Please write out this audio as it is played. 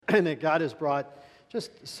and that God has brought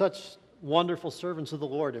just such wonderful servants of the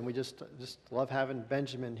Lord, and we just love having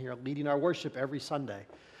Benjamin here leading our worship every Sunday.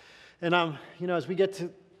 And as we get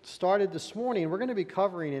started this morning, we're going to be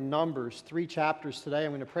covering in Numbers 3 chapters today.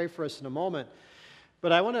 I'm going to pray for us in a moment,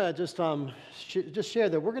 but I want to just share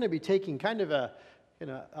that we're going to be taking kind of a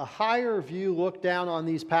higher view look down on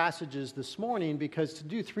these passages this morning, because to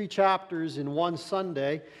do 3 chapters in one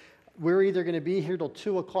Sunday, we're either going to be here till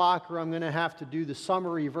 2 o'clock, or I'm going to have to do the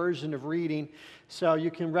summary version of reading. So you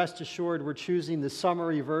can rest assured we're choosing the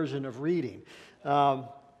summary version of reading.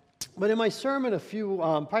 But in my sermon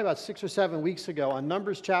probably about 6 or 7 weeks ago on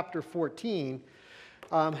Numbers chapter 14,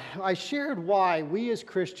 I shared why we as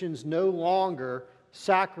Christians no longer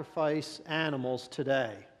sacrifice animals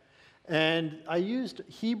today. And I used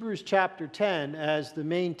Hebrews chapter 10 as the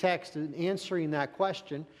main text in answering that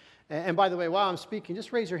question. And by the way, while I'm speaking,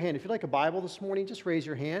 just raise your hand. If you'd like a Bible this morning, just raise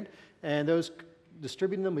your hand. And those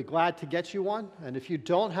distributing them, we're glad to get you one. And if you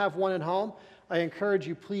don't have one at home, I encourage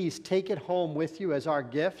you, please take it home with you as our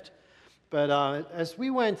gift. But as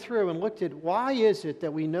we went through and looked at why is it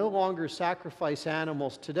that we no longer sacrifice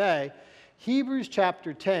animals today, Hebrews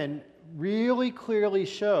chapter 10 really clearly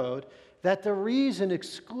showed that the reason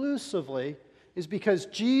exclusively is because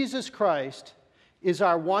Jesus Christ is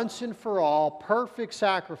our once and for all perfect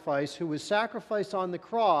sacrifice, who was sacrificed on the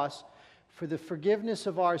cross for the forgiveness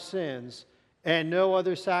of our sins, and no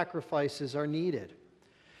other sacrifices are needed.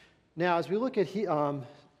 Now, as we look at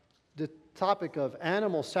the topic of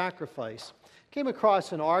animal sacrifice, I came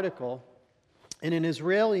across an article in an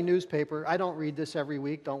Israeli newspaper. I don't read this every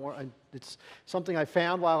week, don't worry. It's something I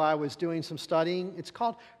found while I was doing some studying. It's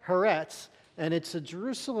called Haaretz, and it's a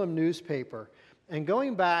Jerusalem newspaper. And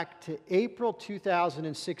going back to April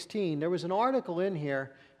 2016, there was an article in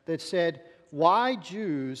here that said why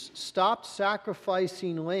Jews stopped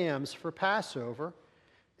sacrificing lambs for Passover,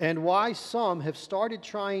 and why some have started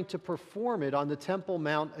trying to perform it on the Temple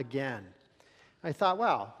Mount again. I thought,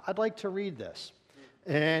 wow, I'd like to read this.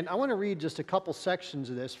 And I want to read just a couple sections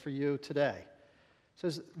of this for you today. It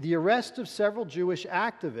says, the arrest of several Jewish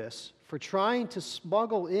activists for trying to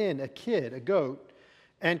smuggle in a goat,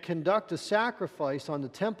 and conduct a sacrifice on the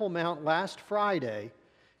Temple Mount last Friday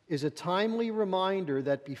is a timely reminder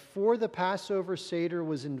that before the Passover Seder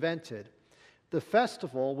was invented, the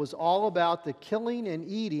festival was all about the killing and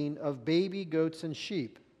eating of baby goats and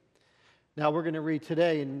sheep. Now we're going to read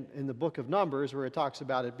today in the book of Numbers, where it talks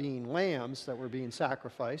about it being lambs that were being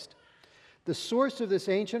sacrificed. The source of this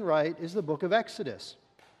ancient rite is the book of Exodus,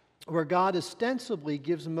 where God ostensibly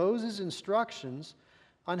gives Moses instructions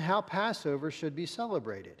on how Passover should be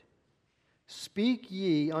celebrated. Speak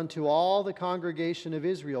ye unto all the congregation of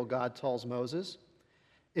Israel, God tells Moses.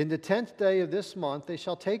 In the 10th day of this month they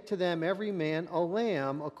shall take to them every man a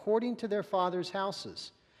lamb according to their father's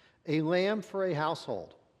houses, a lamb for a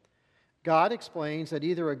household. God explains that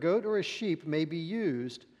either a goat or a sheep may be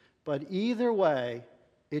used, but either way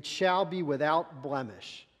it shall be without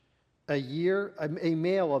blemish, a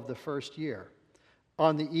male of the first year.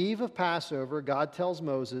 On the eve of Passover, God tells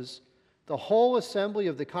Moses, the whole assembly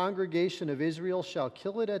of the congregation of Israel shall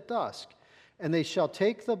kill it at dusk, and they shall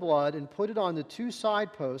take the blood and put it on the 2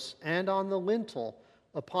 side posts and on the lintel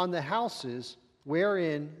upon the houses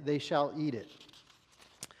wherein they shall eat it.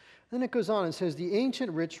 Then it goes on and says, the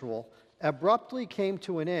ancient ritual abruptly came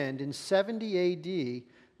to an end in 70 A.D.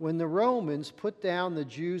 when the Romans put down the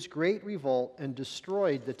Jews' great revolt and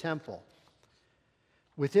destroyed the temple.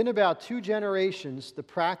 Within about 2 generations, the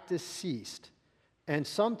practice ceased, and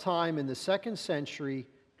sometime in the 2nd century,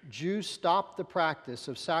 Jews stopped the practice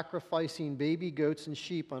of sacrificing baby goats and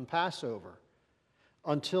sheep on Passover,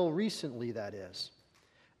 until recently, that is.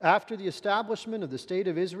 After the establishment of the State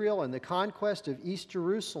of Israel and the conquest of East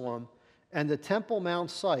Jerusalem and the Temple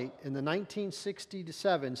Mount site in the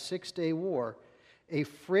 1967 Six-Day War, a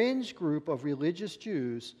fringe group of religious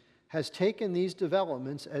Jews has taken these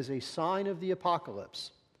developments as a sign of the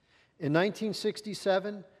apocalypse. In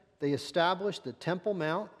 1967, they established the Temple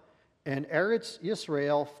Mount and Eretz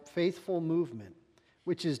Yisrael Faithful Movement,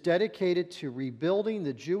 which is dedicated to rebuilding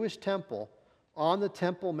the Jewish temple on the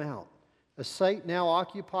Temple Mount, a site now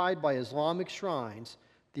occupied by Islamic shrines,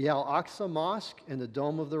 the Al-Aqsa Mosque and the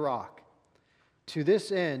Dome of the Rock. To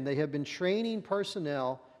this end, they have been training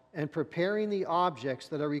personnel and preparing the objects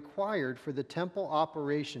that are required for the temple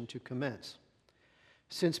operation to commence.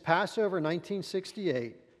 Since Passover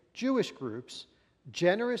 1968, Jewish groups,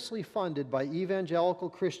 generously funded by evangelical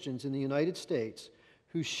Christians in the United States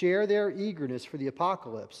who share their eagerness for the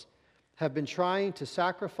apocalypse, have been trying to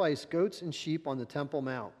sacrifice goats and sheep on the Temple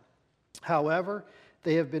Mount. However,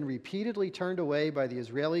 they have been repeatedly turned away by the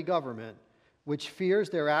Israeli government which fears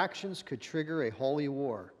their actions could trigger a holy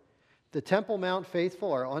war. The Temple Mount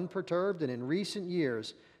faithful are unperturbed and in recent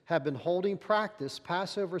years have been holding practice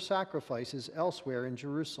Passover sacrifices elsewhere in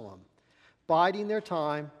Jerusalem, biding their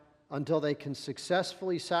time until they can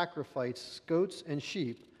successfully sacrifice goats and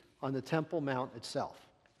sheep on the Temple Mount itself.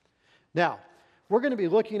 Now, we're going to be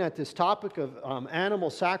looking at this topic of animal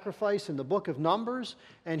sacrifice in the book of Numbers,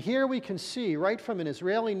 and here we can see right from an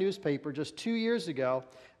Israeli newspaper just 2 years ago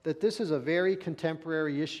that this is a very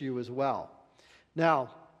contemporary issue as well. Now,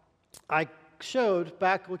 I showed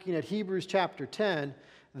back looking at Hebrews chapter 10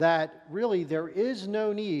 that really there is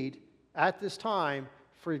no need at this time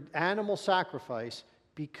for animal sacrifice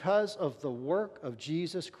because of the work of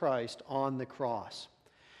Jesus Christ on the cross.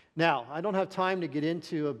 Now, I don't have time to get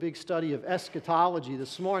into a big study of eschatology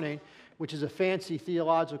this morning, which is a fancy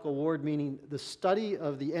theological word meaning the study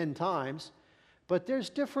of the end times, but there's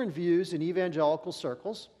different views in evangelical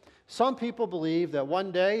circles. Some people believe that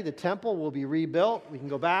one day the temple will be rebuilt. We can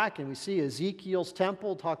go back and we see Ezekiel's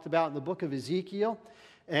temple talked about in the book of Ezekiel.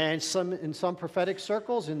 And in some prophetic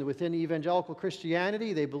circles within evangelical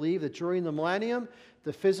Christianity, they believe that during the millennium,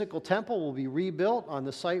 the physical temple will be rebuilt on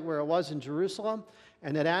the site where it was in Jerusalem,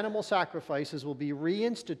 and that animal sacrifices will be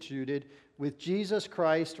reinstituted with Jesus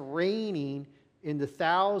Christ reigning in the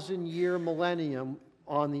 1,000-year millennium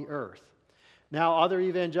on the earth. Now, other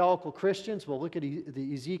evangelical Christians will look at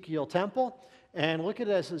the Ezekiel temple and look at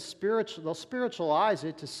it as a spiritual, they'll spiritualize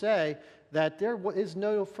it to say that there is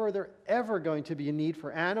no further ever going to be a need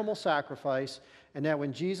for animal sacrifice, and that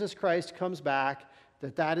when Jesus Christ comes back,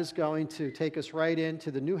 that is going to take us right into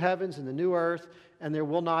the new heavens and the new earth, and there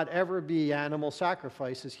will not ever be animal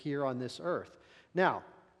sacrifices here on this earth. Now,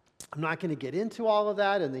 I'm not going to get into all of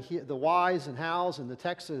that and the whys and hows and the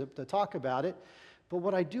texts that talk about it, but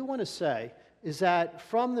what I do want to say is that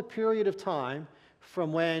from the period of time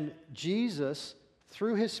from when Jesus,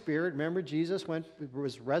 through his Spirit, remember Jesus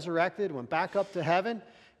was resurrected, went back up to heaven,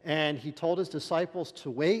 and he told his disciples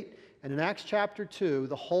to wait. And in Acts chapter 2,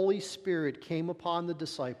 the Holy Spirit came upon the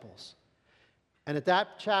disciples. And at that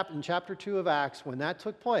in chapter 2 of Acts, when that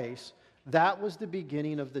took place, that was the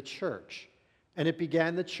beginning of the church. And it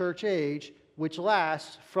began the church age, which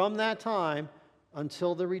lasts from that time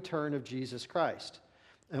until the return of Jesus Christ.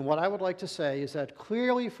 And what I would like to say is that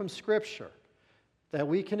clearly from Scripture, that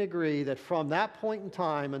we can agree that from that point in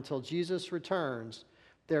time until Jesus returns,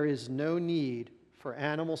 there is no need for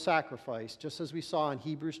animal sacrifice, just as we saw in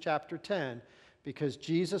Hebrews chapter 10, because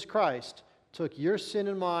Jesus Christ took your sin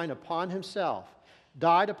and mine upon himself,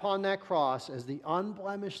 died upon that cross as the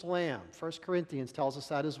unblemished lamb. 1 Corinthians tells us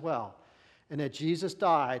that as well. And that Jesus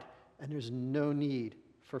died, and there's no need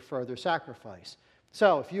for further sacrifice.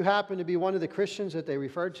 So if you happen to be one of the Christians that they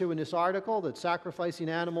referred to in this article that's sacrificing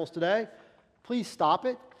animals today, please stop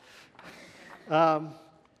it.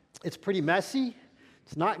 It's pretty messy.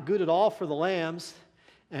 It's not good at all for the lambs.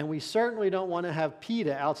 And we certainly don't want to have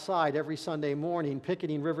PETA outside every Sunday morning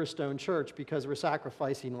picketing Riverstone Church because we're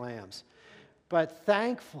sacrificing lambs. But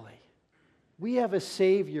thankfully, we have a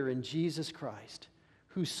Savior in Jesus Christ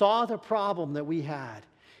who saw the problem that we had.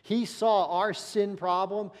 He saw our sin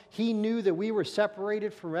problem. He knew that we were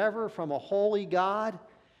separated forever from a holy God.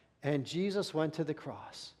 And Jesus went to the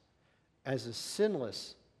cross as a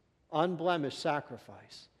sinless, unblemished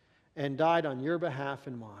sacrifice and died on your behalf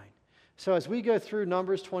and mine. So as we go through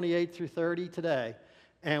Numbers 28 through 30 today,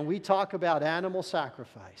 and we talk about animal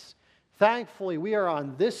sacrifice, thankfully we are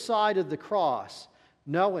on this side of the cross,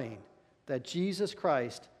 knowing that Jesus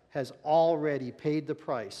Christ has already paid the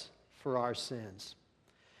price for our sins.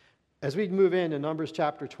 As we move into Numbers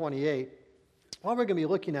chapter 28, what we're going to be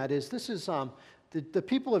looking at is the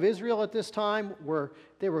people of Israel at this time were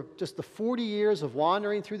just the 40 years of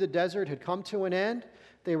wandering through the desert had come to an end.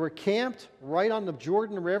 They were camped right on the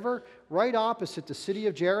Jordan River, right opposite the city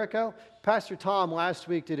of Jericho. Pastor Tom last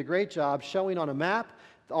week did a great job showing on a map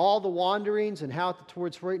all the wanderings and how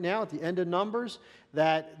towards right now at the end of Numbers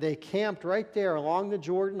that they camped right there along the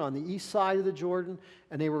Jordan, on the east side of the Jordan,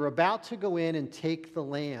 and they were about to go in and take the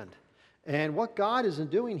land. And what God is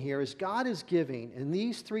doing here is God is giving, in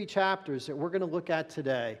these 3 chapters that we're going to look at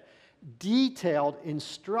today, detailed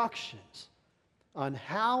instructions on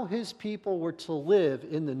how his people were to live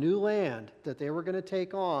in the new land that they were going to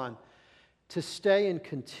take on to stay in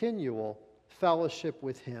continual fellowship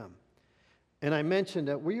with him. And I mentioned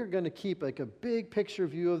that we are going to keep like a big picture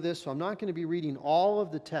view of this, so I'm not going to be reading all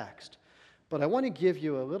of the text. But I want to give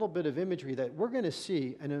you a little bit of imagery that we're going to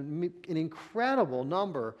see an incredible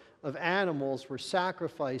number of animals were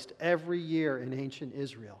sacrificed every year in ancient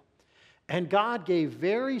Israel. And God gave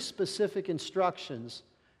very specific instructions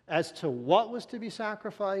as to what was to be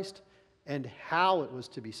sacrificed and how it was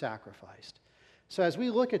to be sacrificed. So as we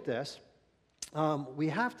look at this, we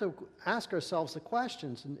have to ask ourselves the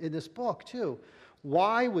questions in this book too.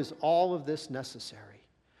 Why was all of this necessary?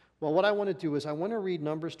 Well, what I want to do is I want to read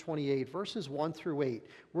Numbers 28, verses 1 through 8.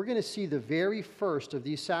 We're going to see the very first of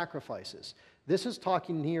these sacrifices. This is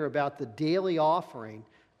talking here about the daily offering,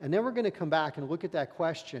 and then we're going to come back and look at that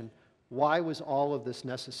question, why was all of this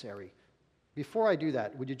necessary? Before I do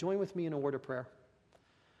that, would you join with me in a word of prayer?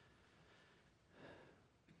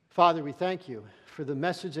 Father, we thank you for the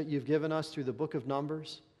message that you've given us through the book of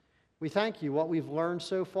Numbers. We thank you what we've learned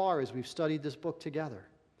so far as we've studied this book together.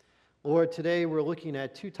 Lord, today we're looking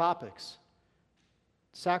at two topics,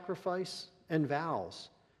 sacrifice and vows.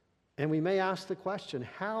 And we may ask the question,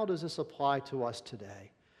 how does this apply to us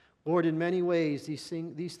today? Lord, in many ways, these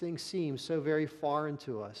things seem so very foreign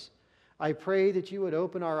to us. I pray that you would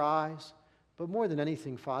open our eyes, but more than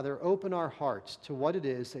anything, Father, open our hearts to what it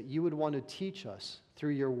is that you would want to teach us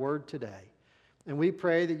through your word today. And we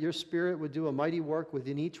pray that your Spirit would do a mighty work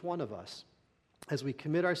within each one of us as we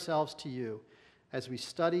commit ourselves to you, as we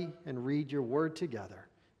study and read your word together.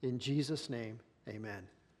 In Jesus' name, amen.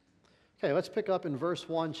 Okay, let's pick up in verse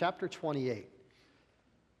 1, chapter 28.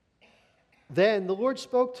 Then the Lord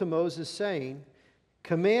spoke to Moses, saying,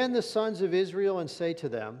 "Command the sons of Israel and say to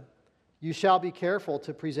them, you shall be careful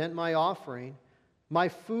to present my offering, my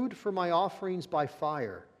food for my offerings by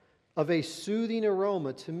fire, of a soothing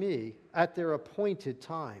aroma to me at their appointed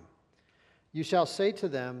time. You shall say to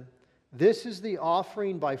them, this is the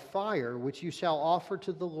offering by fire which you shall offer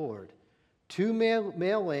to the Lord, 2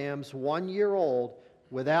 male lambs 1 year old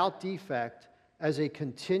without defect, as a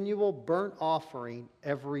continual burnt offering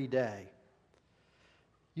every day.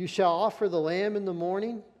 You shall offer the lamb in the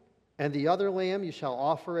morning, and the other lamb you shall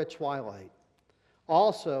offer at twilight.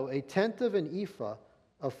 Also 1/10 of an ephah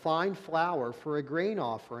of fine flour for a grain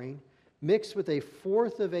offering, mixed with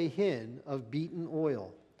 1/4 of a hin of beaten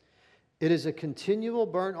oil. It is a continual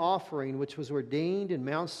burnt offering which was ordained in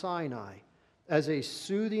Mount Sinai as a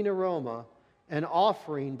soothing aroma, an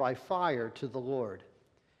offering by fire to the Lord.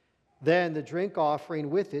 Then the drink offering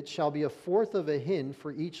with it shall be 1/4 of a hin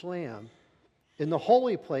for each lamb. In the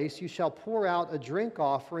holy place you shall pour out a drink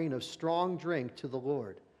offering of strong drink to the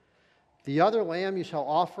Lord. The other lamb you shall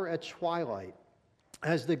offer at twilight,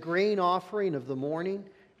 as the grain offering of the morning,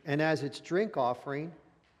 and as its drink offering,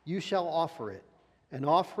 you shall offer it, an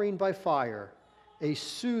offering by fire, a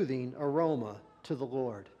soothing aroma to the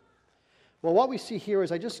Lord." Well, what we see here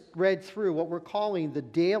is I just read through what we're calling the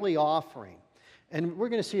daily offering. And we're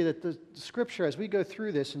going to see that the scripture, as we go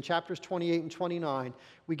through this in chapters 28 and 29,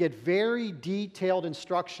 we get very detailed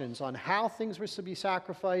instructions on how things were to be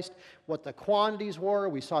sacrificed, what the quantities were.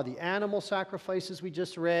 We saw the animal sacrifices we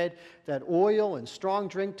just read, that oil and strong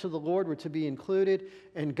drink to the Lord were to be included.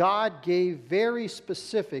 And God gave very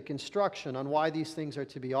specific instruction on why these things are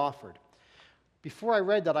to be offered. Before I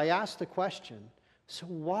read that, I asked the question, so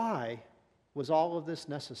why was all of this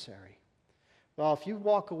necessary? Well, if you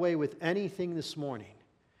walk away with anything this morning,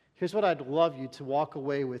 here's what I'd love you to walk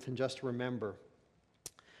away with and just remember.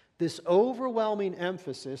 This overwhelming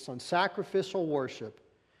emphasis on sacrificial worship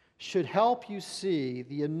should help you see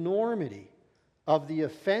the enormity of the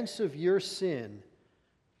offense of your sin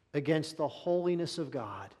against the holiness of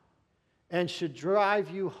God, and should drive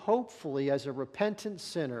you, hopefully, as a repentant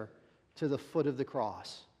sinner, to the foot of the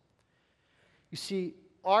cross. You see,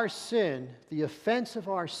 our sin, the offense of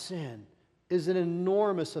our sin, is an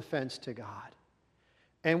enormous offense to God.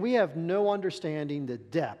 And we have no understanding the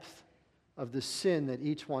depth of the sin that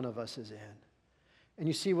each one of us is in. And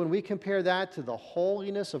you see, when we compare that to the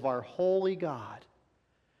holiness of our holy God,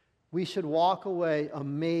 we should walk away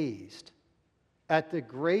amazed at the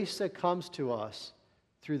grace that comes to us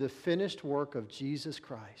through the finished work of Jesus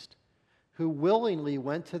Christ, who willingly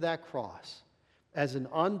went to that cross as an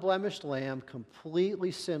unblemished lamb,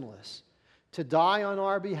 completely sinless, to die on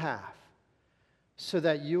our behalf, so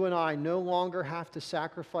that you and I no longer have to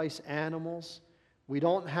sacrifice animals. We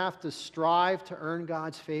don't have to strive to earn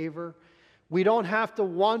God's favor. We don't have to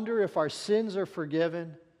wonder if our sins are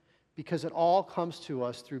forgiven, because it all comes to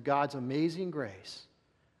us through God's amazing grace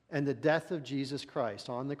and the death of Jesus Christ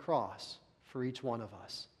on the cross for each one of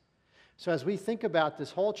us. So as we think about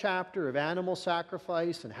this whole chapter of animal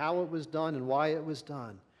sacrifice and how it was done and why it was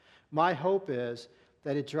done, my hope is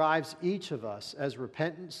that it drives each of us as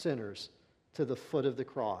repentant sinners to the foot of the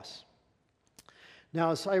cross.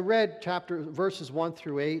 Now, as I read verses 1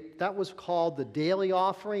 through 8, that was called the daily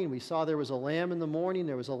offering. We saw there was a lamb in the morning,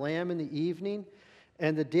 there was a lamb in the evening,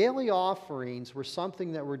 and the daily offerings were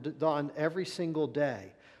something that were done every single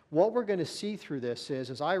day. What we're going to see through this is,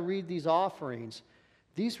 as I read these offerings,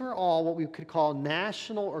 These were all what we could call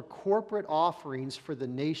national or corporate offerings for the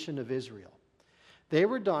nation of Israel. They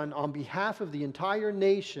were done on behalf of the entire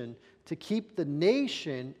nation to keep the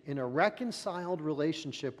nation in a reconciled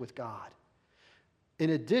relationship with God.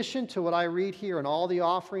 In addition to what I read here and all the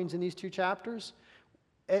offerings in these two chapters,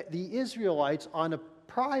 the Israelites on a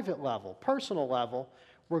private level, personal level,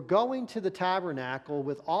 were going to the tabernacle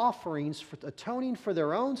with offerings for atoning for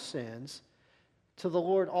their own sins to the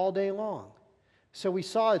Lord all day long. So we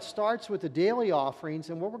saw it starts with the daily offerings,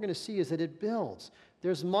 and what we're going to see is that it builds.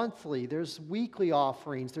 There's monthly, there's weekly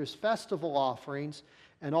offerings, there's festival offerings,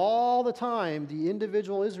 and all the time the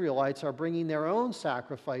individual Israelites are bringing their own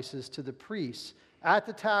sacrifices to the priests at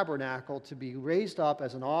the tabernacle to be raised up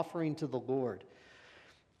as an offering to the Lord.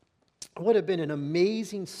 It would have been an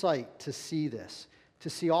amazing sight to see this, to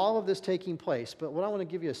see all of this taking place. But what I want to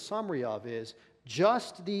give you a summary of is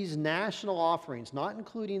just these national offerings, not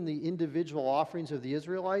including the individual offerings of the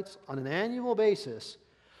Israelites, on an annual basis,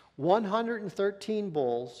 113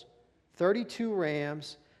 bulls, 32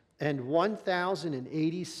 rams, and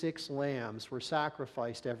 1,086 lambs were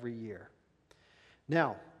sacrificed every year.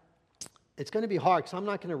 Now, it's going to be hard because I'm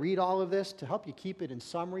not going to read all of this. To help you keep it in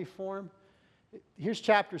summary form, here's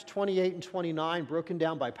chapters 28 and 29 broken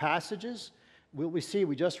down by passages.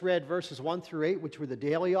 We just read verses 1 through 8, which were the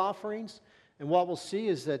daily offerings. And what we'll see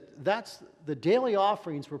is that the daily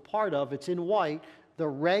offerings were part of, it's in white, the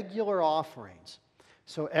regular offerings.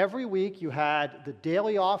 So every week you had the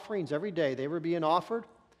daily offerings every day. They were being offered.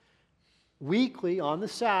 Weekly, on the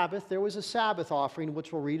Sabbath, there was a Sabbath offering,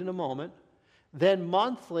 which we'll read in a moment. Then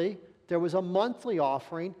monthly, there was a monthly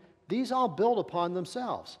offering. These all build upon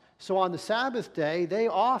themselves. So on the Sabbath day, they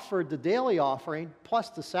offered the daily offering plus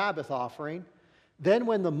the Sabbath offering. Then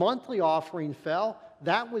when the monthly offering fell,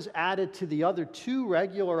 that was added to the other two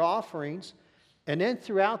regular offerings. And then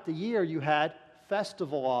throughout the year, you had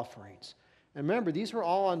festival offerings. And remember, these were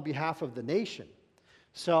all on behalf of the nation.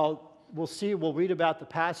 So we'll read about the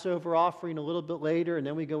Passover offering a little bit later, and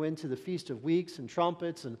then we go into the Feast of Weeks and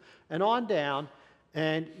trumpets and on down.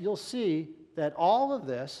 And you'll see that all of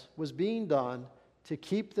this was being done to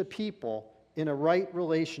keep the people in a right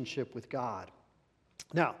relationship with God.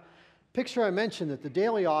 Now, picture I mentioned that the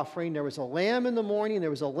daily offering, there was a lamb in the morning, there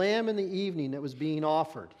was a lamb in the evening that was being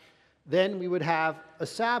offered. Then we would have a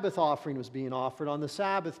Sabbath offering was being offered on the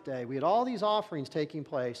Sabbath day. We had all these offerings taking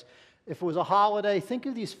place. If it was a holiday, think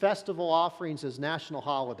of these festival offerings as national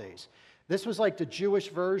holidays. This was like the Jewish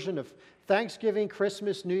version of Thanksgiving,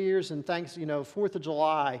 Christmas, New Year's, and 4th of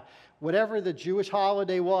July. Whatever the Jewish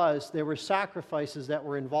holiday was, there were sacrifices that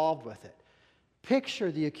were involved with it.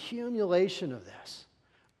 Picture the accumulation of this.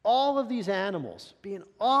 All of these animals being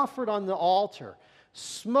offered on the altar,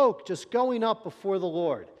 smoke just going up before the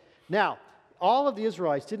Lord. Now, all of the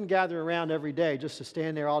Israelites didn't gather around every day just to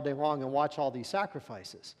stand there all day long and watch all these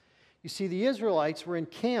sacrifices. You see, the Israelites were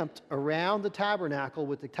encamped around the tabernacle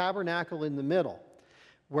with the tabernacle in the middle.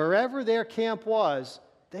 Wherever their camp was,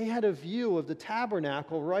 they had a view of the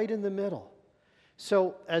tabernacle right in the middle.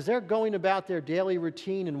 So as they're going about their daily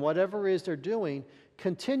routine and whatever it is they're doing,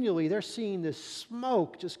 continually they're seeing this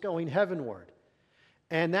smoke just going heavenward.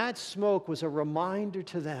 And that smoke was a reminder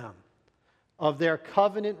to them of their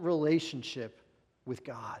covenant relationship with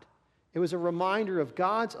God. It was a reminder of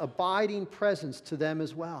God's abiding presence to them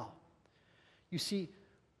as well. You see,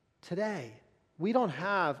 today, we don't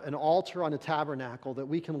have an altar on a tabernacle that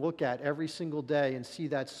we can look at every single day and see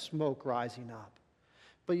that smoke rising up.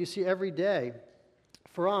 But you see, every day,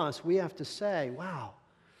 for us, we have to say, wow,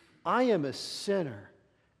 I am a sinner,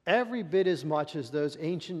 every bit as much as those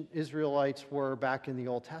ancient Israelites were back in the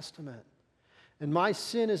Old Testament. And my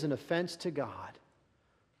sin is an offense to God.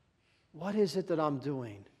 What is it that I'm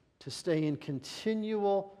doing to stay in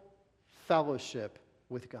continual fellowship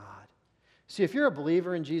with God? See, if you're a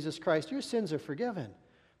believer in Jesus Christ, your sins are forgiven.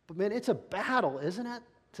 But man, it's a battle, isn't it,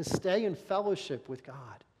 to stay in fellowship with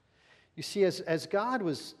God? You see, as God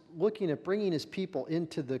was looking at bringing his people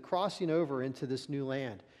into the crossing over into this new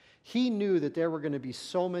land, he knew that there were going to be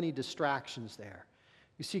so many distractions there.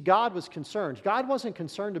 You see, God was concerned. God wasn't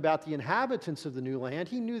concerned about the inhabitants of the new land.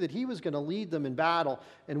 He knew that he was going to lead them in battle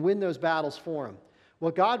and win those battles for him.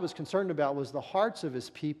 What God was concerned about was the hearts of his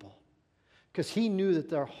people, because he knew that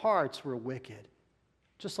their hearts were wicked,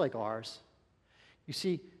 just like ours. You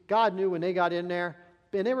see, God knew when they got in there,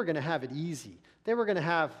 man, they were going to have it easy. They were going to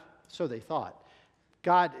have, so they thought.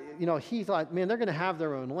 God, he thought, man, they're going to have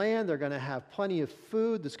their own land. They're going to have plenty of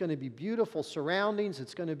food. There's going to be beautiful surroundings.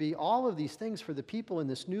 It's going to be all of these things for the people in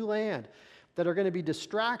this new land that are going to be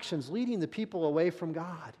distractions leading the people away from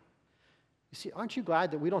God. You see, aren't you glad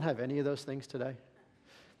that we don't have any of those things today?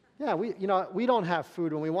 Yeah, we don't have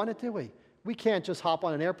food when we want it, do we? We can't just hop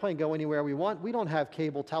on an airplane, go anywhere we want. We don't have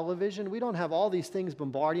cable television. We don't have all these things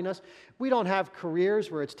bombarding us. We don't have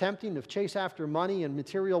careers where it's tempting to chase after money and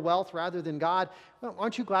material wealth rather than God. Well,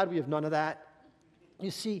 aren't you glad we have none of that?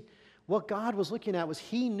 You see, what God was looking at was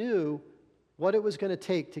He knew what it was going to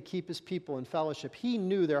take to keep His people in fellowship. He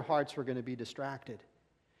knew their hearts were going to be distracted.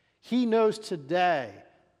 He knows today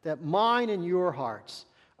that mine and your hearts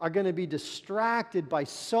are going to be distracted by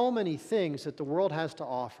so many things that the world has to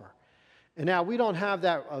offer. And now we don't have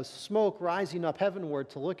that smoke rising up heavenward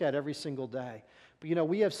to look at every single day. But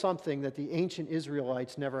we have something that the ancient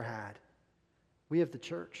Israelites never had. We have the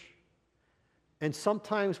church. And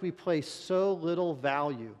sometimes we place so little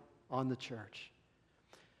value on the church.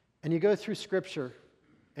 And you go through Scripture,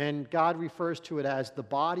 and God refers to it as the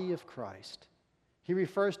body of Christ. He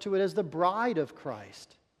refers to it as the bride of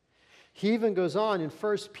Christ. He even goes on in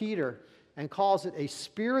 1 Peter and calls it a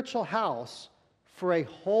spiritual house for a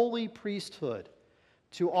holy priesthood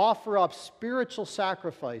to offer up spiritual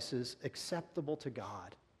sacrifices acceptable to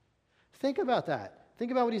God. Think about that.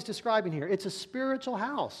 Think about what he's describing here. It's a spiritual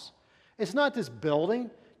house. It's not this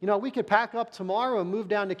building. We could pack up tomorrow and move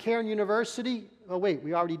down to Cairn University. Oh, wait,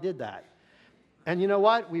 we already did that. And you know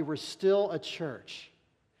what? We were still a church.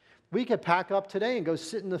 We could pack up today and go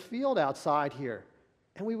sit in the field outside here,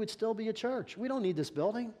 and we would still be a church. We don't need this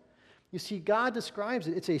building. You see, God describes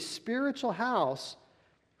it. It's a spiritual house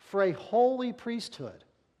for a holy priesthood.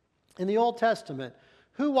 In the Old Testament,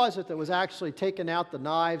 who was it that was actually taking out the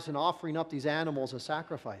knives and offering up these animals as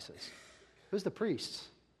sacrifices? It was the priests.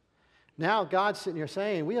 Now God's sitting here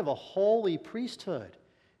saying, we have a holy priesthood.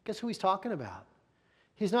 Guess who He's talking about?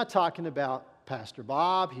 He's not talking about Pastor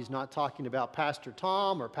Bob. He's not talking about Pastor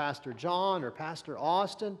Tom or Pastor John or Pastor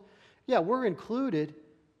Austin. Yeah, we're included,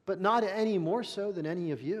 but not any more so than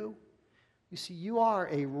any of you. You see, you are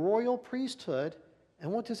a royal priesthood,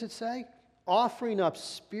 and what does it say? Offering up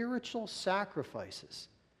spiritual sacrifices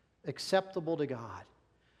acceptable to God.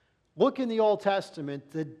 Look in the Old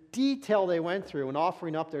Testament, the detail they went through in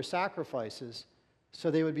offering up their sacrifices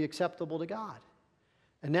so they would be acceptable to God.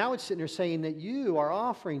 And now it's sitting there saying that you are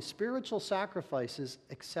offering spiritual sacrifices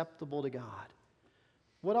acceptable to God.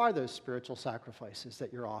 What are those spiritual sacrifices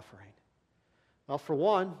that you're offering? Well, for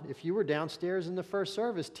one, if you were downstairs in the first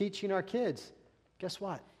service teaching our kids, guess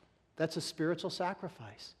what? That's a spiritual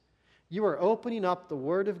sacrifice. You are opening up the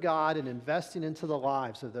Word of God and investing into the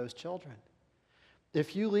lives of those children.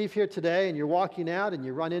 If you leave here today and you're walking out and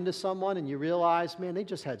you run into someone and you realize, man, they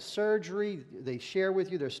just had surgery, they share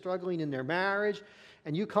with you they're struggling in their marriage,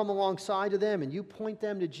 and you come alongside of them and you point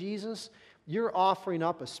them to Jesus, you're offering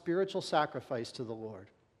up a spiritual sacrifice to the Lord.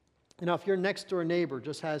 If your next door neighbor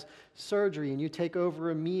just has surgery and you take over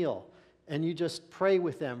a meal and you just pray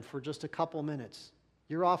with them for just a couple minutes,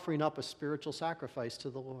 you're offering up a spiritual sacrifice to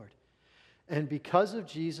the Lord. And because of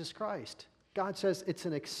Jesus Christ, God says it's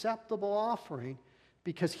an acceptable offering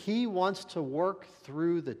because He wants to work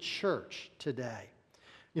through the church today.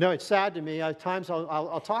 It's sad to me. At times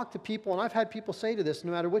I'll talk to people, and I've had people say to this,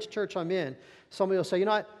 no matter which church I'm in, somebody will say, you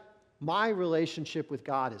know what, my relationship with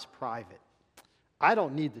God is private. I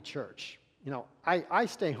don't need the church. I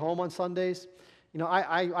stay home on Sundays.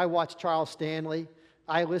 I watch Charles Stanley.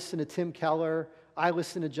 I listen to Tim Keller. I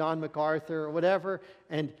listen to John MacArthur or whatever,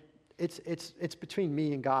 and it's between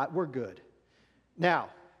me and God. We're good. Now,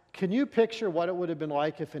 can you picture what it would have been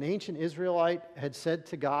like if an ancient Israelite had said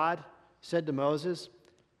to Moses,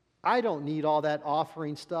 I don't need all that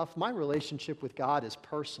offering stuff. My relationship with God is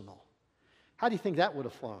personal. How do you think that would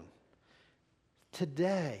have flown?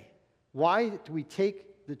 Today, why do we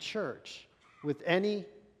take the church without any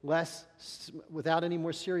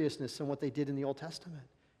more seriousness than what they did in the Old Testament?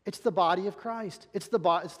 It's the body of Christ. It's the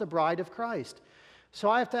bride of Christ. So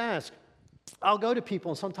I have to ask, I'll go to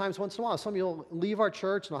people, and sometimes once in a while, some of you will leave our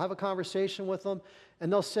church, and I'll have a conversation with them,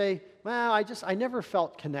 and they'll say, well, I never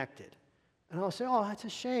felt connected. And I'll say, oh, that's a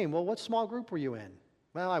shame. Well, what small group were you in?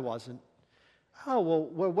 Well, I wasn't. Oh,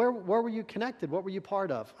 well, where were you connected? What were you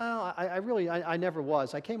part of? Well, I never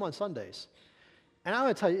was. I came on Sundays. And I'm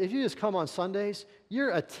going to tell you, if you just come on Sundays,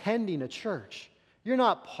 you're attending a church. You're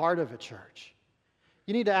not part of a church.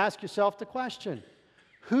 You need to ask yourself the question,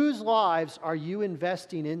 whose lives are you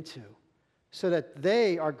investing into so that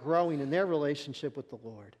they are growing in their relationship with the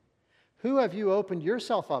Lord? Who have you opened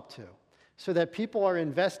yourself up to so that people are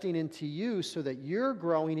investing into you so that you're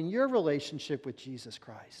growing in your relationship with Jesus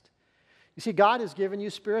Christ? You see, God has given you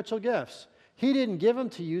spiritual gifts. He didn't give them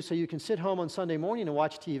to you so you can sit home on Sunday morning and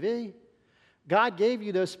watch TV. God gave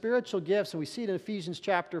you those spiritual gifts, and we see it in Ephesians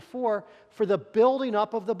chapter 4, for the building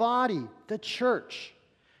up of the body, the church.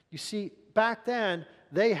 You see, back then,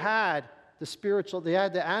 they had they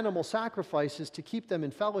had the animal sacrifices to keep them in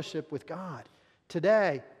fellowship with God.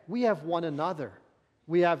 Today, we have one another.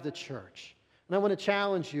 We have the church. And I want to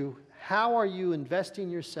challenge you, how are you investing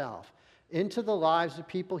yourself into the lives of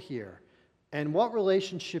people here? And what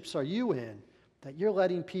relationships are you in that you're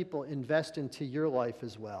letting people invest into your life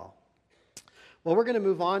as well? Well, we're going to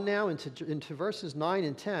move on now into verses 9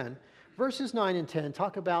 and 10. Verses 9 and 10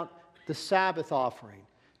 talk about the Sabbath offering.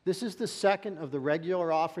 This is the second of the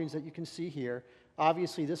regular offerings that you can see here.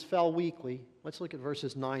 Obviously, this fell weekly. Let's look at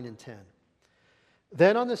verses 9 and 10.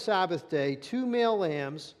 Then on the Sabbath day, 2 male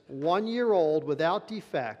lambs, 1 year old without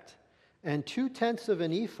defect, and 2/10 of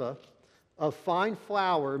an ephah of fine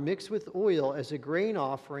flour mixed with oil as a grain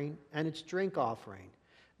offering and its drink offering.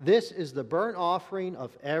 This is the burnt offering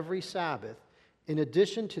of every Sabbath, in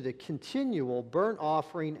addition to the continual burnt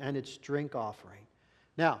offering and its drink offering.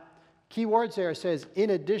 Now, key words there says, in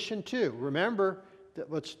addition to. Remember,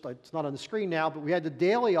 it's not on the screen now, but we had the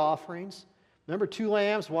daily offerings. Remember, 2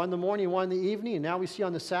 lambs, 1 in the morning, 1 in the evening, and now we see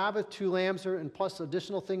on the Sabbath, 2 lambs and plus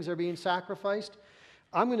additional things are being sacrificed.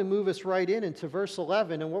 I'm going to move us right into verse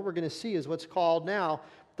 11, and what we're going to see is what's called now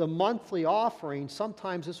the monthly offering.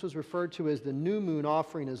 Sometimes this was referred to as the new moon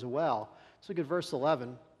offering as well. Let's look at verse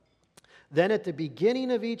 11. Then at the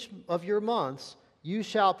beginning of each of your months, you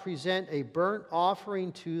shall present a burnt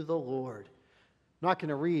offering to the Lord. I'm not going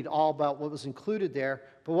to read all about what was included there,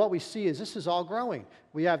 but what we see is this is all growing.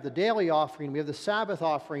 We have the daily offering, we have the Sabbath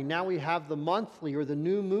offering, now we have the monthly or the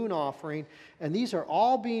new moon offering, and these are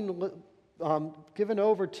all being given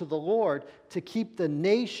over to the Lord to keep the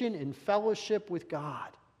nation in fellowship with God.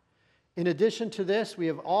 In addition to this, we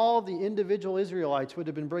have all the individual Israelites would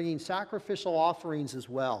have been bringing sacrificial offerings as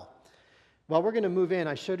well. Well, we're going to move in.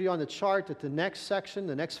 I showed you on the chart that the next section,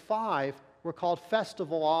 the next 5, were called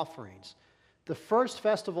festival offerings. The first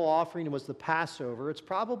festival offering was the Passover. It's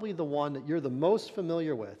probably the one that you're the most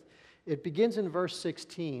familiar with. It begins in verse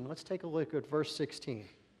 16. Let's take a look at verse 16.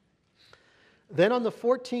 Then on the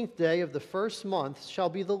 14th day of the first month shall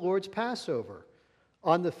be the Lord's Passover.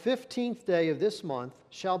 On the 15th day of this month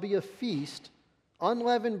shall be a feast.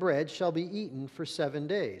 Unleavened bread shall be eaten for 7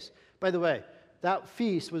 days. By the way, that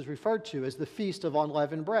feast was referred to as the Feast of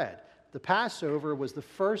Unleavened Bread. The Passover was the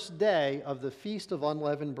first day of the Feast of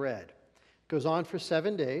Unleavened Bread. It goes on for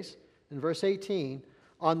 7 days. In verse 18,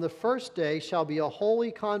 on the first day shall be a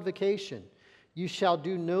holy convocation. You shall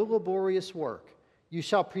do no laborious work. You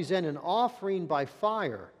shall present an offering by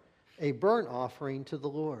fire, a burnt offering to the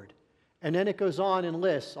Lord. And then it goes on and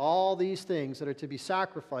lists all these things that are to be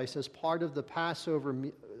sacrificed as part of the Passover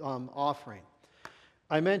offering.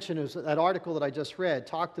 I mentioned that article that I just read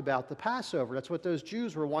talked about the Passover. That's what those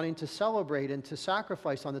Jews were wanting to celebrate and to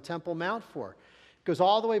sacrifice on the Temple Mount for. It goes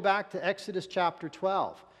all the way back to Exodus chapter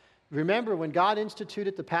 12. Remember, when God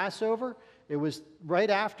instituted the Passover, it was right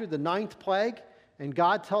after the 9th plague, and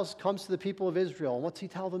God comes to the people of Israel, and what's he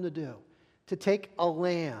tell them to do? To take a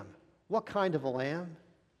lamb. What kind of a lamb?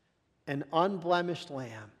 An unblemished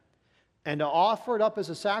lamb. And to offer it up as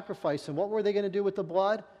a sacrifice. And what were they going to do with the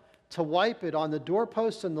blood? To wipe it on the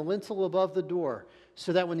doorposts and the lintel above the door,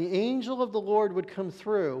 so that when the angel of the Lord would come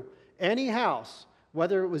through any house,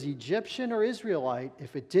 whether it was Egyptian or Israelite,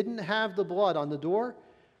 if it didn't have the blood on the door,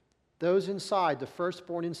 those inside, the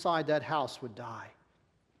firstborn inside that house, would die.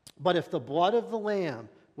 But if the blood of the lamb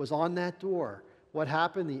was on that door, what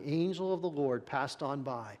happened? The angel of the Lord passed on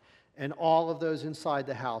by, and all of those inside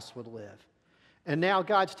the house would live. And now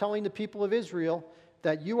God's telling the people of Israel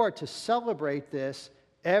that you are to celebrate this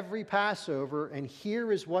every Passover, and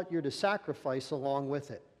here is what you're to sacrifice along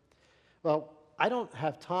with it. Well, I don't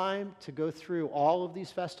have time to go through all of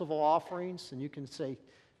these festival offerings, and you can say,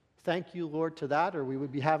 thank you, Lord, to that, or we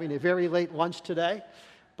would be having a very late lunch today.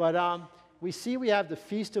 But we see we have the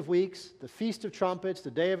Feast of Weeks, the Feast of Trumpets,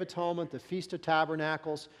 the Day of Atonement, the Feast of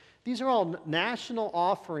Tabernacles. These are all national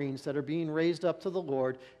offerings that are being raised up to the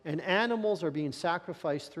Lord, and animals are being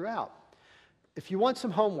sacrificed throughout. If you want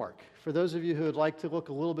some homework, for those of you who would like to look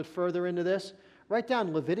a little bit further into this, write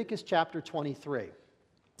down Leviticus chapter 23.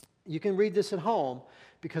 You can read this at home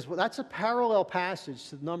because that's a parallel passage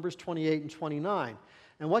to Numbers 28 and 29.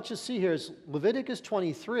 And what you'll see here is Leviticus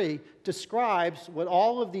 23 describes what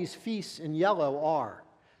all of these feasts in yellow are,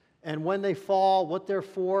 and when they fall, what they're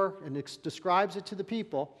for, and it describes it to the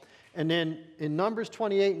people. And then in Numbers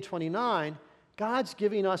 28 and 29, God's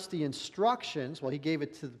giving us the instructions. Well, he gave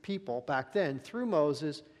it to the people back then through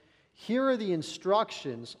Moses. Here are the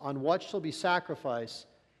instructions on what shall be sacrificed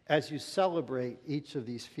as you celebrate each of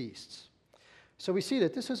these feasts. So we see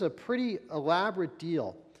that this is a pretty elaborate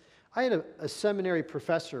deal. I had a seminary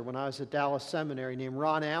professor when I was at Dallas Seminary named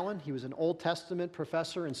Ron Allen. He was an Old Testament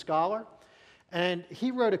professor and scholar. And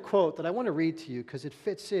he wrote a quote that I want to read to you because it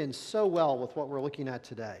fits in so well with what we're looking at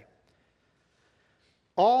today.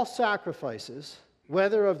 All sacrifices,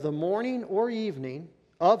 whether of the morning or evening,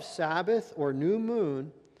 of Sabbath or new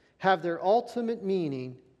moon, have their ultimate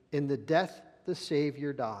meaning in the death the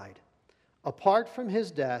Savior died. Apart from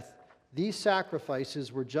his death, these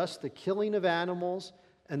sacrifices were just the killing of animals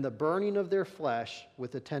and the burning of their flesh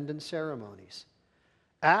with attendant ceremonies.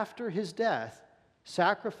 After his death,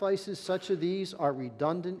 sacrifices such as these are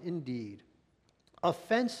redundant indeed,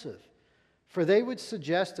 offensive, for they would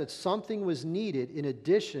suggest that something was needed in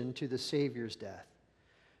addition to the Savior's death.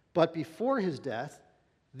 But before his death,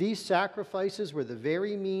 these sacrifices were the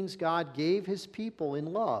very means God gave his people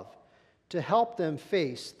in love to help them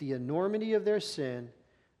face the enormity of their sin,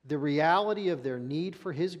 the reality of their need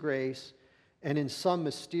for his grace, and in some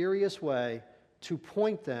mysterious way to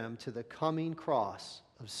point them to the coming cross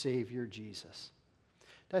of Savior Jesus.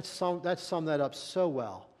 That summed that up so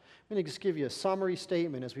well. I'm going to just give you a summary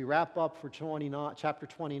statement as we wrap up for chapter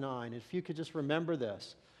 29. If you could just remember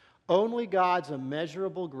this. Only God's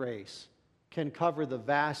immeasurable grace can cover the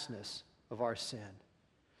vastness of our sin.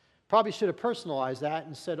 Probably should have personalized that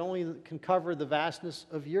and said only can cover the vastness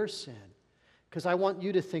of your sin, because I want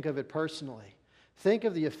you to think of it personally. Think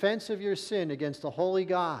of the offense of your sin against a holy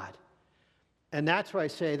God. And that's why I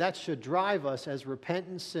say that should drive us as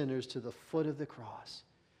repentant sinners to the foot of the cross.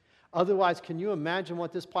 Otherwise, can you imagine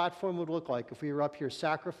what this platform would look like if we were up here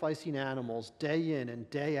sacrificing animals day in and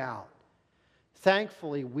day out?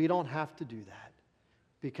 Thankfully, we don't have to do that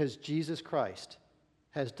because Jesus Christ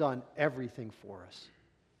has done everything for us.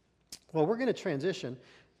 Well, we're going to transition.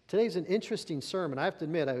 Today's an interesting sermon. I have to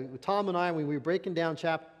admit, Tom and I, when we were breaking down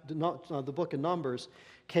the book of Numbers,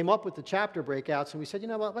 came up with the chapter breakouts, and we said, you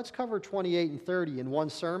know what, let's cover 28 and 30 in one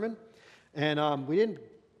sermon. And we didn't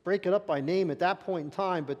break it up by name at that point in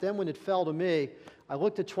time, but then when it fell to me, I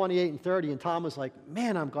looked at 28 and 30, and Tom was like,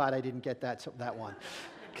 man, I'm glad I didn't get that one.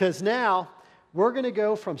 Because now we're going to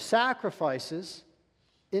go from sacrifices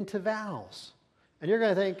into vows. And you're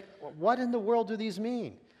going to think, what in the world do these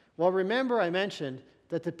mean? Well, remember I mentioned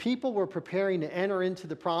that the people were preparing to enter into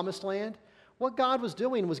the promised land. What God was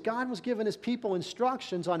doing was God was giving his people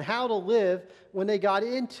instructions on how to live when they got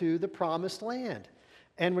into the promised land.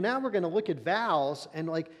 And now we're going to look at vows, and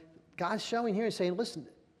like God's showing here and saying, listen,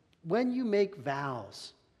 when you make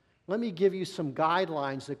vows, let me give you some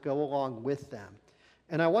guidelines that go along with them.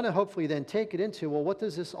 And I want to hopefully then take it into, well, what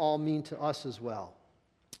does this all mean to us as well?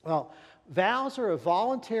 Well, vows are a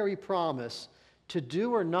voluntary promise to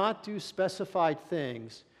do or not do specified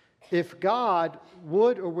things if God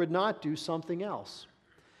would or would not do something else.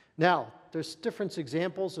 Now, there's different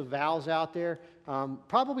examples of vows out there.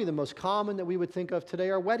 Probably the most common that we would think of today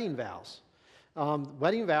are wedding vows.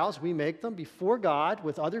 Wedding vows, we make them before God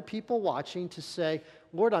with other people watching to say,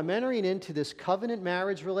 Lord, I'm entering into this covenant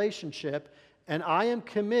marriage relationship, and I am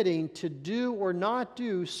committing to do or not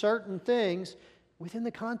do certain things within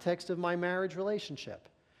the context of my marriage relationship.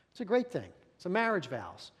 It's a great thing. It's a marriage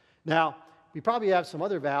vows. Now, we probably have some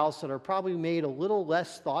other vows that are probably made a little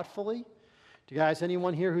less thoughtfully. Do you guys,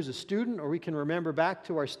 anyone here who's a student, or we can remember back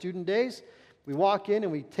to our student days, we walk in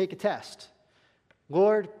and we take a test.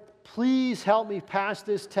 Lord, please help me pass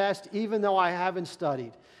this test even though I haven't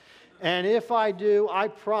studied. And if I do, I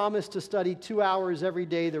promise to study 2 hours every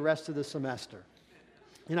day the rest of the semester.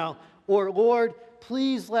 You know, or Lord,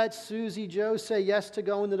 please let Susie Joe say yes to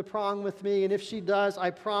going to the prom with me, and if she does,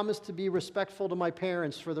 I promise to be respectful to my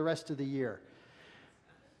parents for the rest of the year.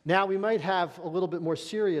 Now, we might have a little bit more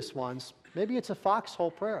serious ones. Maybe it's a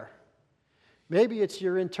foxhole prayer. Maybe it's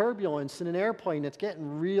you're in turbulence in an airplane that's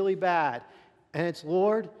getting really bad, and it's,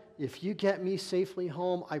 Lord, if you get me safely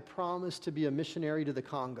home, I promise to be a missionary to the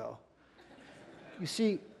Congo. You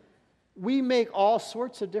see, we make all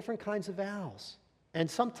sorts of different kinds of vows. And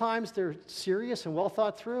sometimes they're serious and well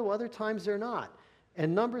thought through, other times they're not.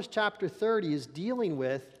 And Numbers chapter 30 is dealing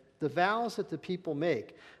with the vows that the people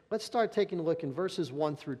make. Let's start taking a look in verses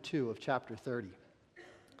 1 through 2 of chapter 30.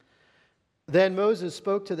 Then Moses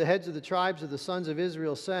spoke to the heads of the tribes of the sons of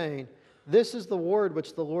Israel, saying, This is the word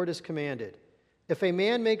which the Lord has commanded. If a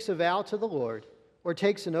man makes a vow to the Lord, or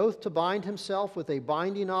takes an oath to bind himself with a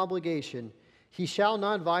binding obligation, he shall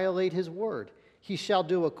not violate his word. He shall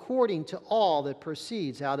do according to all that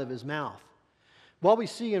proceeds out of his mouth. What we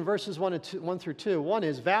see in verses 1 through 2, one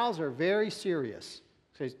is vows are very serious.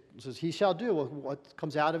 It says he shall do what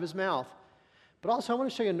comes out of his mouth. But also I want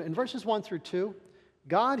to show you in verses 1 through 2,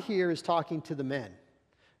 God here is talking to the men.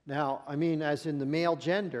 Now, I mean as in the male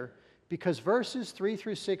gender, because verses 3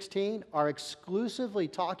 through 16 are exclusively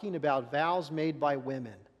talking about vows made by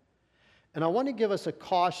women. And I want to give us a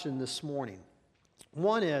caution this morning.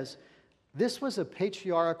 One is, this was a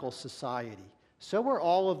patriarchal society. So were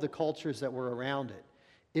all of the cultures that were around it.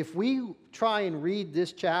 If we try and read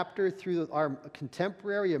this chapter through our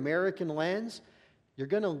contemporary American lens, you're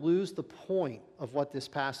going to lose the point of what this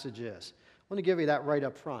passage is. I want to give you that right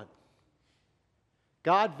up front.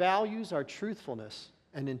 God values our truthfulness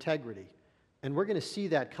and integrity, and we're going to see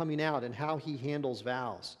that coming out in how he handles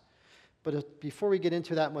vows. But before we get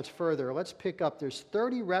into that much further, let's pick up. There's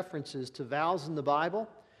 30 references to vows in the Bible.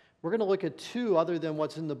 We're going to look at 2 other than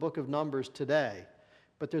what's in the book of Numbers today.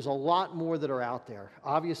 But there's a lot more that are out there.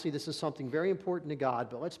 Obviously, this is something very important to God,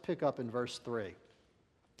 but let's pick up in verse 3.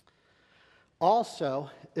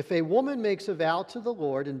 Also, if a woman makes a vow to the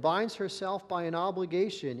Lord and binds herself by an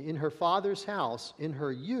obligation in her father's house in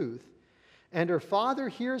her youth, and her father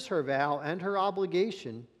hears her vow and her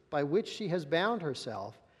obligation by which she has bound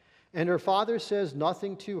herself, and her father says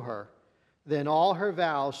nothing to her, then all her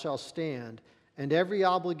vows shall stand, and every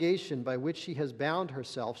obligation by which she has bound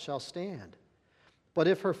herself shall stand. But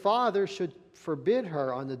if her father should forbid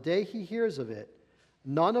her on the day he hears of it,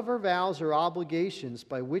 none of her vows or obligations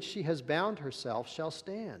by which she has bound herself shall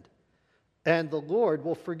stand. And the Lord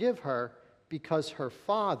will forgive her because her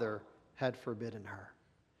father had forbidden her.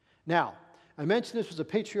 Now, I mentioned this was a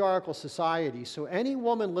patriarchal society, so any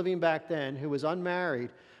woman living back then who was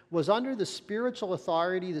unmarried was under the spiritual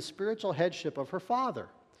authority, the spiritual headship of her father.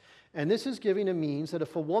 And this is giving a means that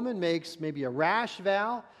if a woman makes maybe a rash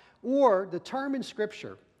vow, or the term in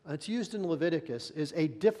Scripture, it's used in Leviticus, is a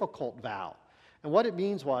difficult vow. And what it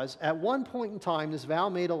means was, at one point in time, this vow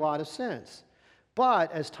made a lot of sense.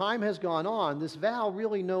 But as time has gone on, this vow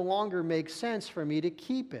really no longer makes sense for me to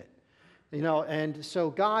keep it. And so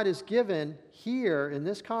God is given here, in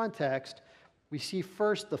this context, we see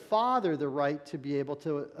first the father the right to be able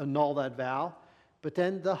to annul that vow, but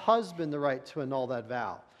then the husband the right to annul that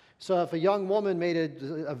vow. So if a young woman made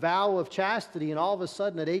a vow of chastity and all of a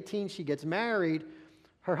sudden at 18 she gets married,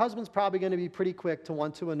 her husband's probably going to be pretty quick to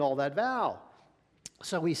want to annul that vow.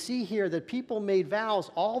 So we see here that people made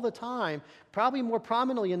vows all the time, probably more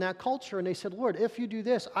prominently in that culture, and they said, Lord, if you do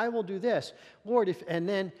this, I will do this. Lord, and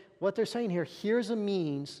then what they're saying here, here's a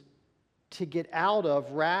means to get out of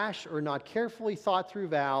rash or not carefully thought through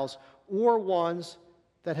vows or ones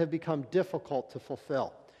that have become difficult to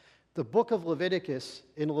fulfill. The book of Leviticus,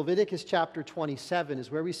 in Leviticus chapter 27, is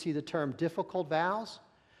where we see the term difficult vows.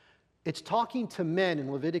 It's talking to men in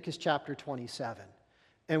Leviticus chapter 27.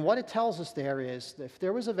 And what it tells us there is that if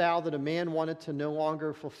there was a vow that a man wanted to no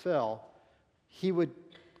longer fulfill, he would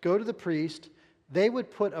go to the priest, they would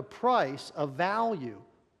put a price, a value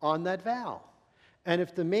on that vow. And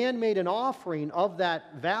if the man made an offering of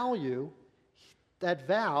that value, that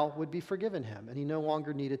vow would be forgiven him, and he no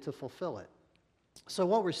longer needed to fulfill it. So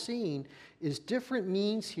what we're seeing is different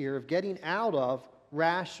means here of getting out of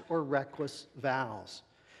rash or reckless vows.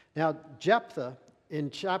 Now, Jephthah, in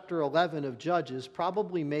chapter 11 of Judges,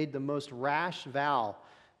 probably made the most rash vow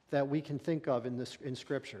that we can think of in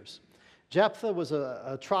Scriptures. Jephthah was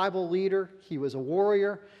a tribal leader. He was a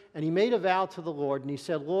warrior, and he made a vow to the Lord, and he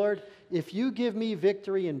said, Lord, if you give me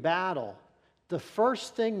victory in battle, the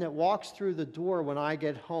first thing that walks through the door when I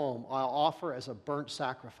get home, I'll offer as a burnt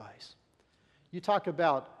sacrifice. You talk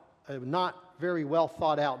about a not very well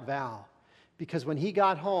thought out vow, because when he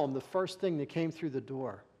got home, the first thing that came through the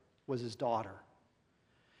door was his daughter.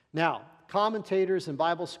 Now, commentators and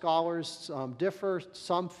Bible scholars differ.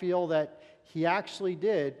 Some feel that he actually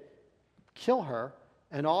did kill her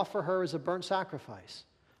and offer her as a burnt sacrifice.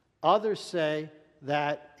 Others say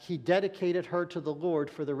that he dedicated her to the Lord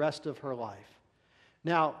for the rest of her life.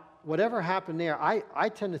 Now, whatever happened there, I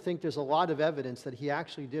tend to think there's a lot of evidence that he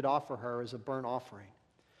actually did offer her as a burnt offering.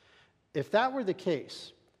 If that were the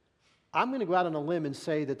case, I'm going to go out on a limb and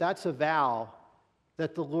say that that's a vow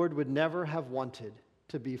that the Lord would never have wanted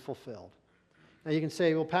to be fulfilled. Now you can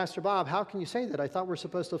say, well, Pastor Bob, how can you say that? I thought we're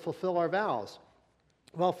supposed to fulfill our vows.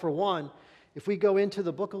 Well, for one, if we go into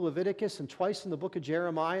the book of Leviticus and twice in the book of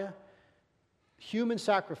Jeremiah, human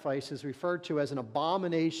sacrifice is referred to as an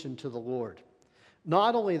abomination to the Lord.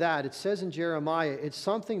 Not only that, it says in Jeremiah, it's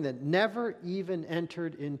something that never even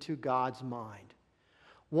entered into God's mind.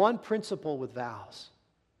 One principle with vows: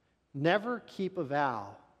 never keep a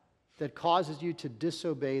vow that causes you to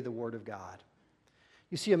disobey the word of God.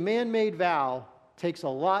 You see, a man-made vow takes a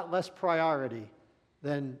lot less priority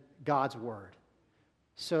than God's word.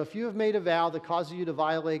 So if you have made a vow that causes you to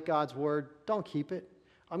violate God's word, don't keep it.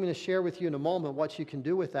 I'm going to share with you in a moment what you can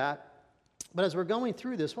do with that. But as we're going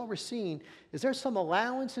through this, what we're seeing is there's some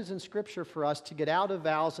allowances in Scripture for us to get out of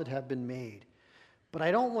vows that have been made. But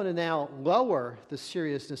I don't want to now lower the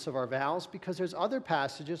seriousness of our vows because there's other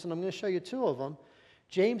passages, and I'm going to show you two of them.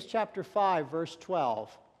 James chapter 5, verse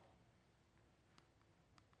 12.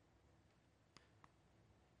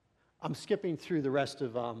 I'm skipping through the rest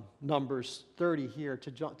of Numbers 30 here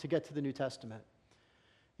to get to the New Testament.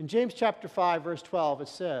 In James chapter 5, verse 12, it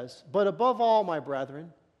says, "But above all, my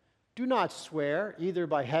brethren, do not swear either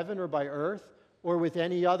by heaven or by earth or with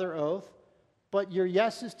any other oath, but your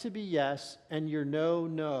yes is to be yes and your no,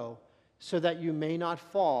 no, so that you may not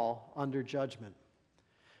fall under judgment."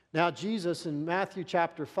 Now, Jesus in Matthew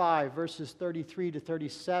chapter 5, verses 33 to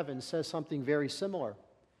 37 says something very similar.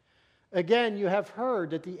 "Again, you have heard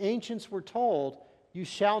that the ancients were told, 'You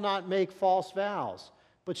shall not make false vows,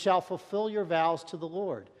 but shall fulfill your vows to the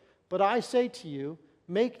Lord.' But I say to you,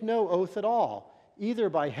 make no oath at all, either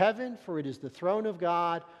by heaven, for it is the throne of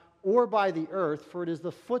God, or by the earth, for it is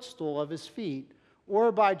the footstool of his feet,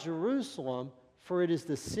 or by Jerusalem, for it is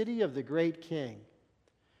the city of the great King.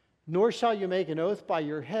 Nor shall you make an oath by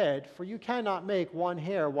your head, for you cannot make one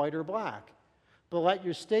hair white or black. But let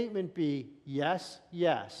your statement be yes,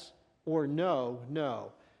 yes, or no,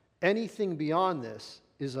 no. Anything beyond this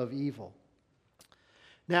is of evil."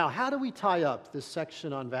 Now, how do we tie up this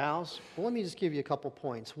section on vows? Well, let me just give you a couple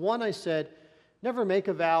points. One, I said, never make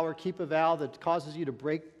a vow or keep a vow that causes you to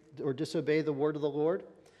break or disobey the word of the Lord.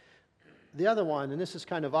 The other one, and this is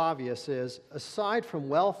kind of obvious, is aside from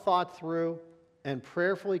well thought through and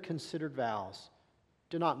prayerfully considered vows,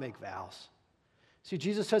 do not make vows. See,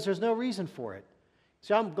 Jesus says there's no reason for it.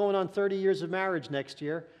 See, I'm going on 30 years of marriage next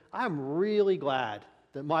year. I'm really glad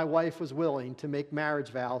that my wife was willing to make marriage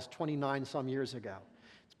vows 29 some years ago.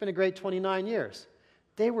 It's been a great 29 years.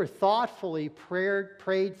 They were thoughtfully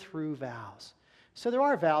prayed through vows. So there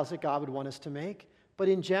are vows that God would want us to make, but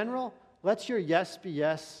in general, let your yes be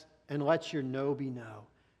yes and let your no be no.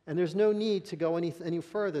 And there's no need to go any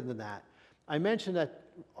further than that. I mentioned that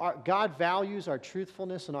God values our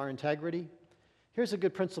truthfulness and our integrity. Here's a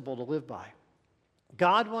good principle to live by.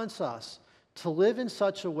 God wants us to live in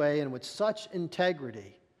such a way and with such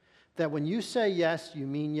integrity that when you say yes, you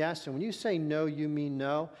mean yes, and when you say no, you mean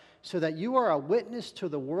no, so that you are a witness to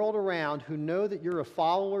the world around who know that you're a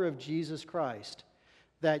follower of Jesus Christ,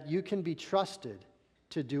 that you can be trusted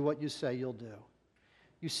to do what you say you'll do.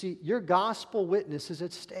 You see, your gospel witness is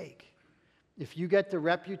at stake. If you get the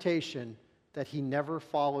reputation that he never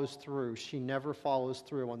follows through, she never follows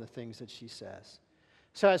through on the things that she says.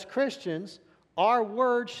 So as Christians, our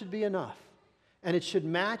word should be enough, and it should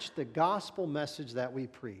match the gospel message that we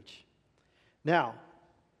preach. Now,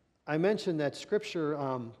 I mentioned that Scripture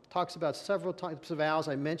talks about several types of vows.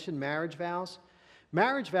 I mentioned marriage vows.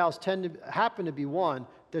 Marriage vows happen to be one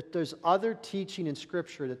that there's other teaching in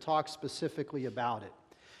Scripture that talks specifically about it.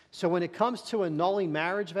 So when it comes to annulling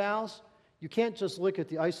marriage vows, you can't just look at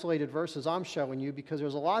the isolated verses I'm showing you, because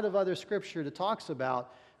there's a lot of other Scripture that talks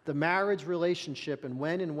about the marriage relationship and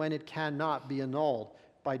when it cannot be annulled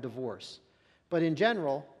by divorce. But in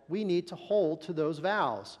general, we need to hold to those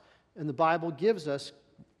vows. And the Bible gives us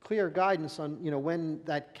clear guidance on when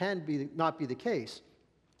that can not be the case.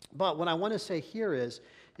 But what I want to say here is,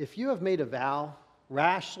 if you have made a vow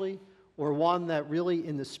rashly, or one that really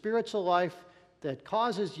in the spiritual life that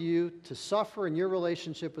causes you to suffer in your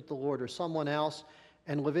relationship with the Lord or someone else,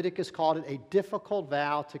 and Leviticus called it a difficult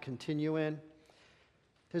vow to continue in,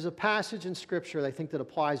 there's a passage in Scripture that I think that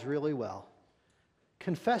applies really well.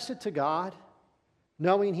 Confess it to God,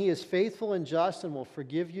 knowing he is faithful and just and will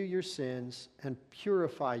forgive you your sins and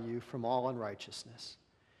purify you from all unrighteousness.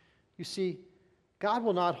 You see, God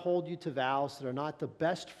will not hold you to vows that are not the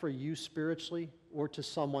best for you spiritually or to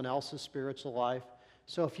someone else's spiritual life.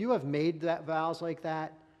 So if you have made that vows like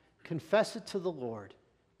that, confess it to the Lord,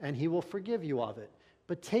 and he will forgive you of it.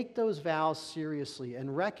 But take those vows seriously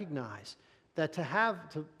and recognize that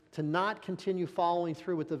to not continue following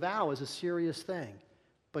through with the vow is a serious thing.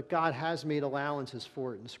 But God has made allowances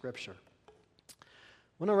for it in Scripture. I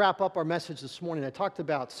want to wrap up our message this morning. I talked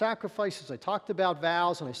about sacrifices, I talked about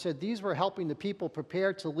vows, and I said these were helping the people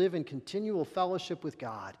prepare to live in continual fellowship with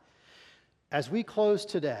God. As we close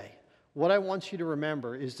today, what I want you to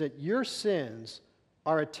remember is that your sins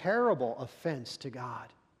are a terrible offense to God.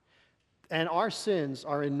 And our sins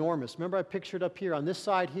are enormous. Remember, I pictured up here, on this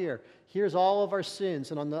side here, here's all of our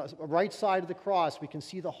sins, and on the right side of the cross, we can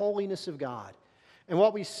see the holiness of God. And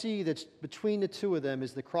what we see that's between the two of them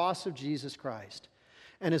is the cross of Jesus Christ.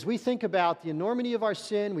 And as we think about the enormity of our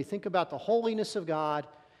sin, we think about the holiness of God,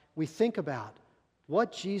 we think about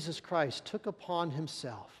what Jesus Christ took upon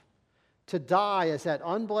himself to die as that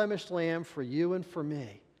unblemished lamb for you and for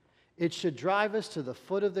me. It should drive us to the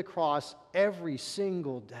foot of the cross every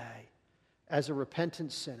single day as a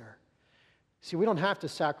repentant sinner. See, we don't have to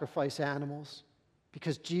sacrifice animals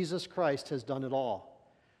because Jesus Christ has done it all.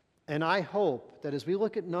 And I hope that as we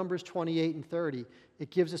look at Numbers 28 and 30,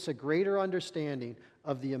 it gives us a greater understanding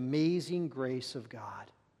of the amazing grace of God.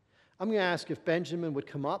 I'm going to ask if Benjamin would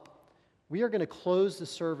come up. We are going to close the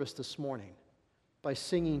service this morning by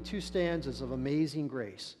singing 2 stanzas of Amazing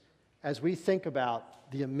Grace as we think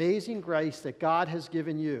about the amazing grace that God has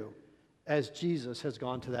given you as Jesus has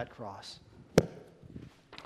gone to that cross.